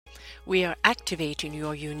We are activating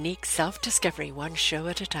your unique self-discovery one show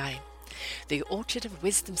at a time. The Orchard of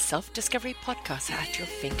Wisdom Self-Discovery podcast are at your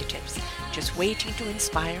fingertips, just waiting to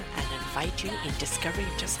inspire and invite you in discovering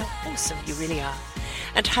just how awesome you really are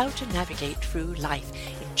and how to navigate through life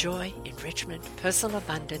in joy, enrichment, personal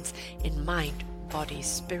abundance, in mind, body,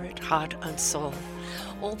 spirit, heart, and soul.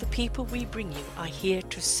 All the people we bring you are here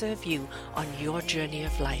to serve you on your journey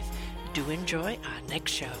of life. Do enjoy our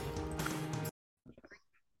next show.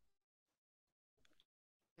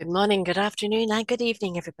 Good morning, good afternoon, and good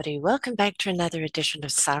evening, everybody. Welcome back to another edition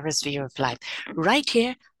of Sarah's View of Life, right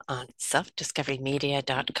here on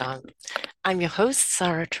selfdiscoverymedia.com. I'm your host,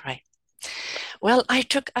 Sarah Troy. Well, I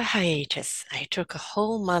took a hiatus. I took a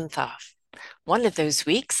whole month off. One of those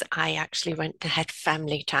weeks, I actually went and had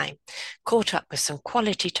family time, caught up with some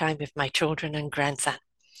quality time with my children and grandson.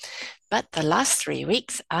 But the last 3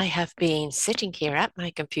 weeks, I have been sitting here at my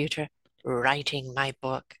computer writing my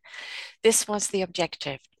book. This was the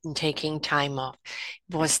objective in taking time off,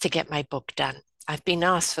 was to get my book done. I've been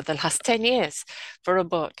asked for the last 10 years for a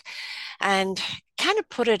book and kind of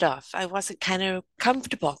put it off. I wasn't kind of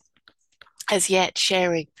comfortable as yet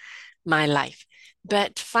sharing my life.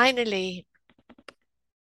 But finally,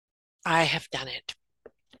 I have done it.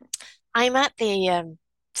 I'm at the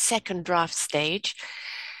second draft stage.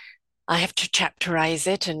 I have to chapterize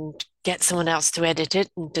it and get someone else to edit it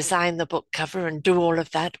and design the book cover and do all of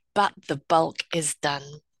that, but the bulk is done.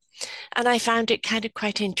 And I found it kind of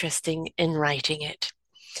quite interesting in writing it.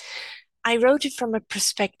 I wrote it from a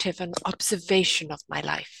perspective and observation of my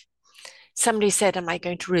life. Somebody said, am I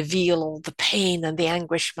going to reveal all the pain and the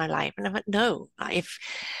anguish of my life? And I went, no,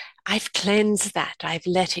 I've cleansed that. I've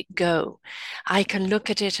let it go. I can look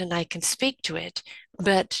at it and I can speak to it,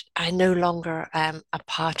 but I no longer am a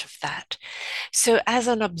part of that. So as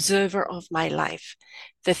an observer of my life,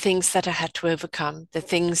 the things that I had to overcome, the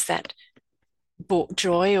things that brought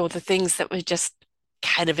joy or the things that were just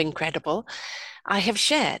kind of incredible, I have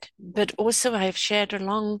shared, but also I have shared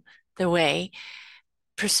along the way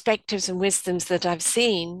perspectives and wisdoms that I've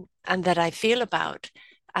seen and that I feel about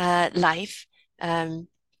life. And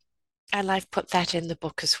I've put that in the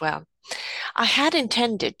book as well. I had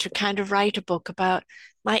intended to kind of write a book about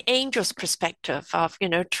my angel's perspective of,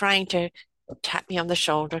 trying to tap me on the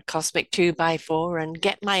shoulder, cosmic 2x4, and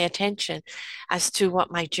get my attention as to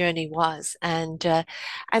what my journey was and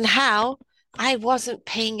how I wasn't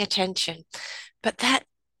paying attention. But that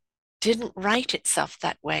didn't write itself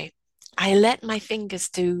that way. I let my fingers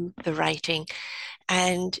do the writing,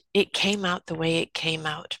 and it came out the way it came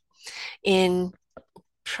out. In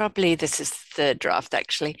probably this is the third draft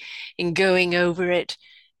actually, in going over it,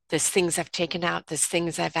 there's things I've taken out, there's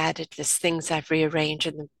things I've added, there's things I've rearranged.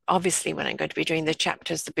 And obviously, when I'm going to be doing the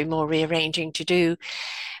chapters, there'll be more rearranging to do.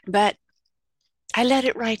 But I let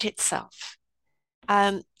it write itself.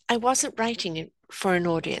 I wasn't writing it for an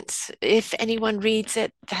audience. If anyone reads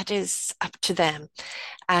it, that is up to them.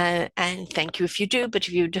 And thank you if you do, but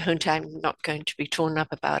if you don't, I'm not going to be torn up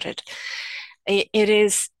about it. It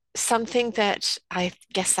is something that I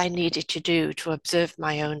guess I needed to do to observe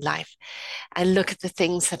my own life and look at the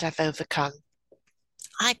things that I've overcome.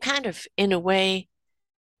 I kind of, in a way,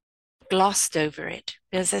 glossed over it.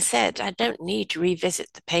 As I said, I don't need to revisit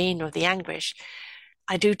the pain or the anguish.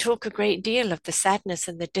 I do talk a great deal of the sadness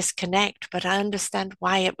and the disconnect, but I understand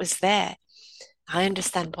why it was there. I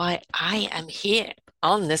understand why I am here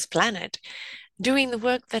on this planet doing the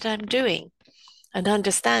work that I'm doing, and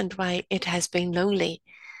understand why it has been lonely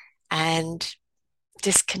and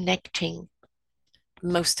disconnecting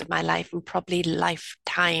most of my life and probably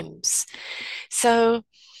lifetimes. So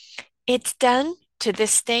it's done to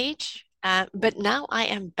this stage, but now I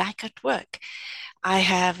am back at work. I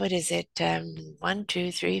have, what is it? 1,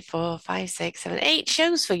 2, 3, 4, 5, 6, 7, 8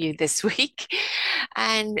 shows for you this week.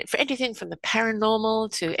 And for anything from the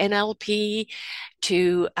paranormal to NLP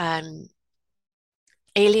to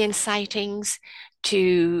alien sightings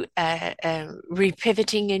to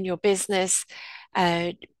repivoting in your business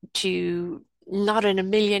to not in a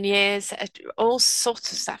million years, all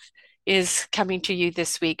sorts of stuff is coming to you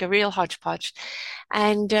this week, a real hodgepodge.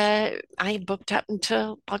 And I booked up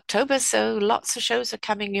until October, so lots of shows are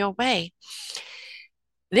coming your way.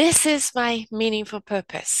 This is my meaningful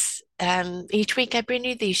purpose. Each week I bring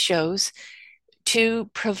you these shows to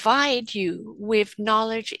provide you with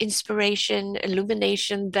knowledge, inspiration,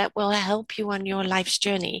 illumination that will help you on your life's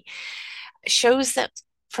journey. Shows that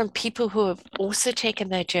from people who have also taken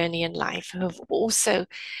their journey in life, who have also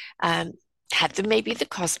had maybe the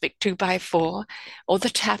cosmic 2x4 or the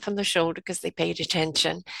tap on the shoulder because they paid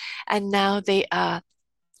attention. And now they are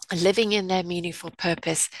living in their meaningful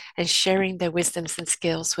purpose and sharing their wisdoms and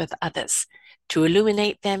skills with others to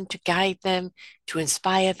illuminate them, to guide them, to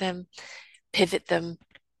inspire them, pivot them.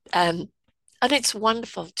 Um, and it's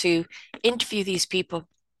wonderful to interview these people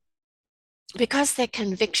because their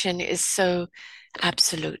conviction is so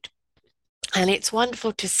absolute. And it's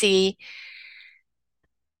wonderful to see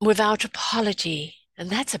without apology. And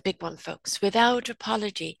that's a big one, folks. Without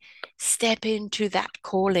apology, step into that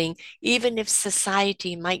calling, even if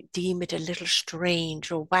society might deem it a little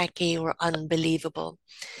strange or wacky or unbelievable.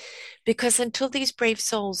 Because until these brave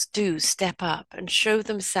souls do step up and show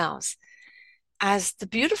themselves as the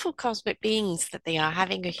beautiful cosmic beings that they are,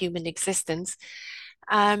 having a human existence,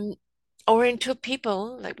 um, or until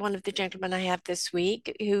people like one of the gentlemen I have this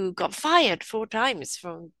week who got fired 4 times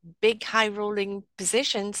from big high rolling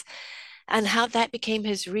positions, and how that became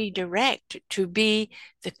his redirect to be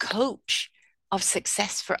the coach of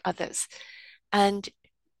success for others. And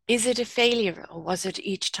is it a failure or was it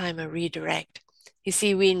each time a redirect? You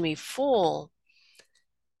see, when we fall,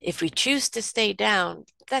 if we choose to stay down,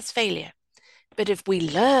 that's failure. But if we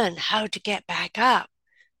learn how to get back up,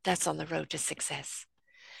 that's on the road to success.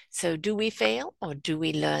 So do we fail or do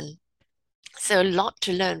we learn? So a lot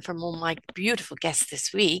to learn from all my beautiful guests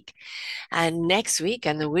this week. And next week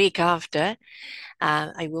and the week after,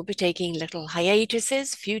 I will be taking little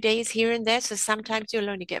hiatuses, few days here and there. So sometimes you'll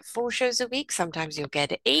only get 4 shows a week. Sometimes you'll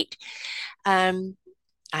get 8. Um,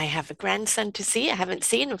 I have a grandson to see. I haven't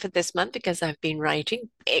seen him for this month because I've been writing.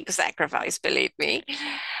 Big sacrifice, believe me.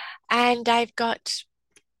 And I've got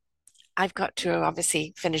to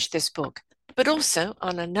obviously finish this book. But also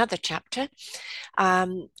on another chapter,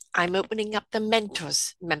 I'm opening up the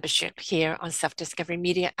Mentors membership here on Self Discovery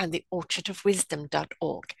Media and the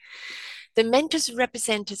orchardofwisdom.org. The mentors are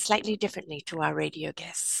represented slightly differently to our radio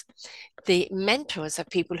guests. The mentors are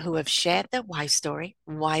people who have shared their why story,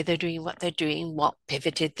 why they're doing what they're doing, what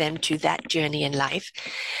pivoted them to that journey in life.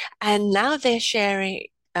 And now they're sharing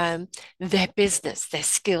their business, their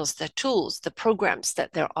skills, their tools, the programs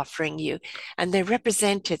that they're offering you. And they're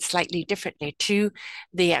represented slightly differently to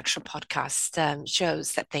the actual podcast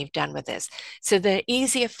shows that they've done with us. So they're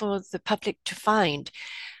easier for the public to find,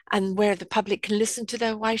 and where the public can listen to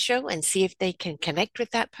their why show and see if they can connect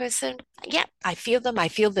with that person. Yeah, I feel them. I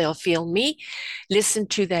feel they'll feel me. Listen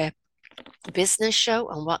to their business show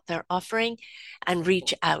and what they're offering and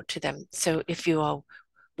reach out to them. So if you are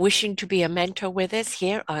wishing to be a mentor with us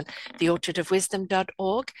here on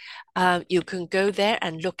theorchardofwisdom.org, you can go there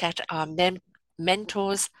and look at our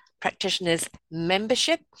mentors practitioners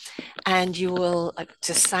membership, and you will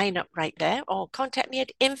just sign up right there or contact me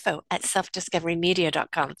at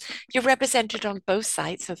info@selfdiscoverymedia.com. You're represented on both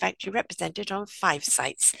sites. In fact, you're represented on 5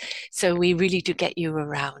 sites. So we really do get you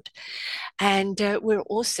around. And we're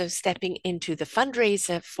also stepping into the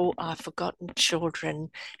fundraiser for our Forgotten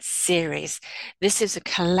Children series. This is a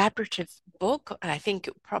collaborative book. I think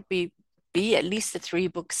it will probably be at least a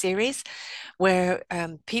 3-book series where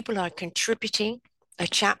people are contributing a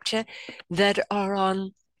chapter that are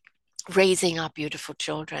on raising our beautiful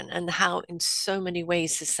children and how in so many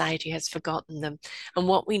ways society has forgotten them, and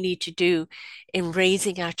what we need to do in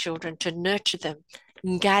raising our children to nurture them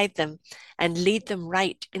and guide them and lead them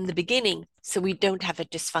right in the beginning so we don't have a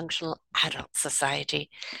dysfunctional adult society.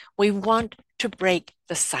 We want to break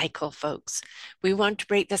the cycle, folks. We want to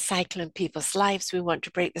break the cycle in people's lives. We want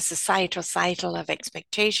to break the societal cycle of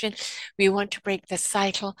expectation. We want to break the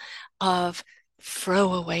cycle of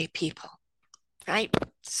throwaway people, right?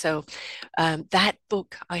 So that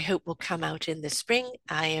book I hope will come out in the spring.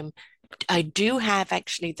 I do have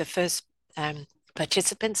actually the first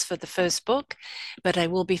participants for the first book, but I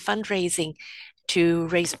will be fundraising to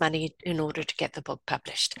raise money in order to get the book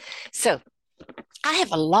published. So I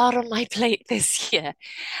have a lot on my plate this year,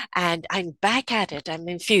 and I'm back at it. I'm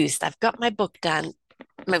infused. I've got my book done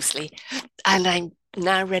mostly, and I'm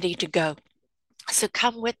now ready to go. So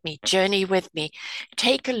come with me, journey with me,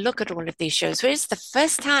 take a look at all of these shows. Where it's the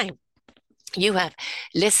first time you have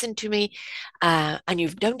listened to me and you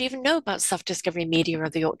don't even know about Self Discovery Media or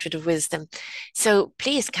the Orchard of Wisdom. So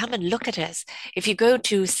please come and look at us. If you go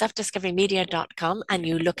to selfdiscoverymedia.com and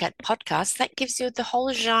you look at podcasts, that gives you the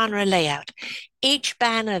whole genre layout. Each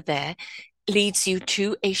banner there leads you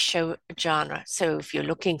to a show genre. So if you're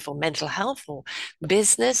looking for mental health or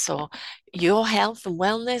business or your health and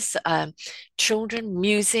wellness, children,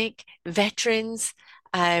 music, veterans,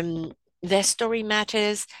 their story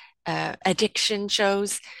matters, addiction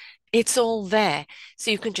shows, it's all there. So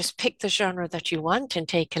you can just pick the genre that you want and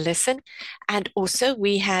take a listen. And also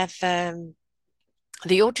we have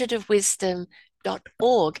the Orchard of Wisdom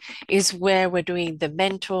is where we're doing the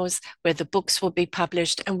mentors, where the books will be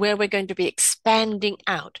published, and where we're going to be expanding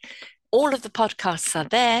out. All of the podcasts are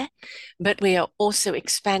there, but we are also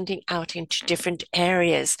expanding out into different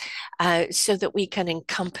areas so that we can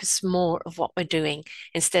encompass more of what we're doing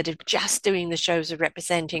instead of just doing the shows of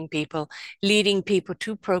representing people, leading people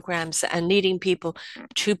to programs and leading people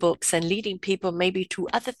to books and leading people maybe to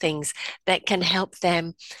other things that can help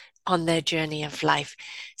them on their journey of life.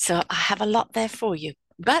 So I have a lot there for you,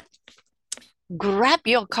 but grab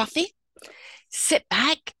your coffee, sit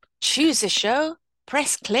back, choose a show,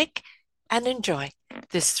 press click, and enjoy.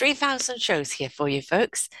 There's 3,000 shows here for you,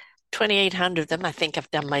 folks. 2,800 of them I think I've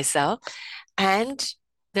done myself. And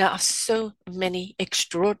there are so many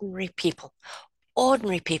extraordinary people,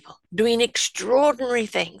 ordinary people doing extraordinary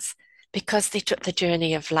things because they took the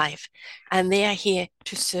journey of life. And they are here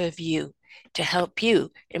to serve you, to help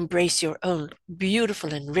you embrace your own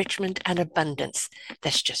beautiful enrichment and abundance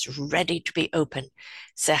that's just ready to be open.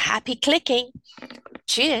 So happy clicking.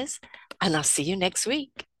 Cheers. And I'll see you next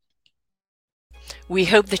week. We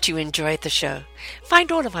hope that you enjoyed the show.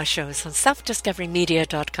 Find all of our shows on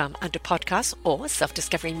selfdiscoverymedia.com under podcasts or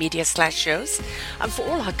selfdiscoverymedia/shows. And for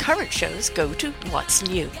all our current shows, go to What's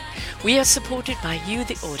New. We are supported by you,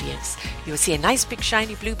 the audience. You'll see a nice big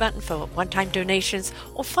shiny blue button for one-time donations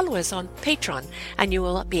or follow us on Patreon and you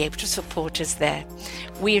will be able to support us there.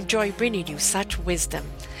 We enjoy bringing you such wisdom.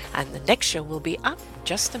 And the next show will be up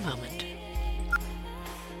just a moment.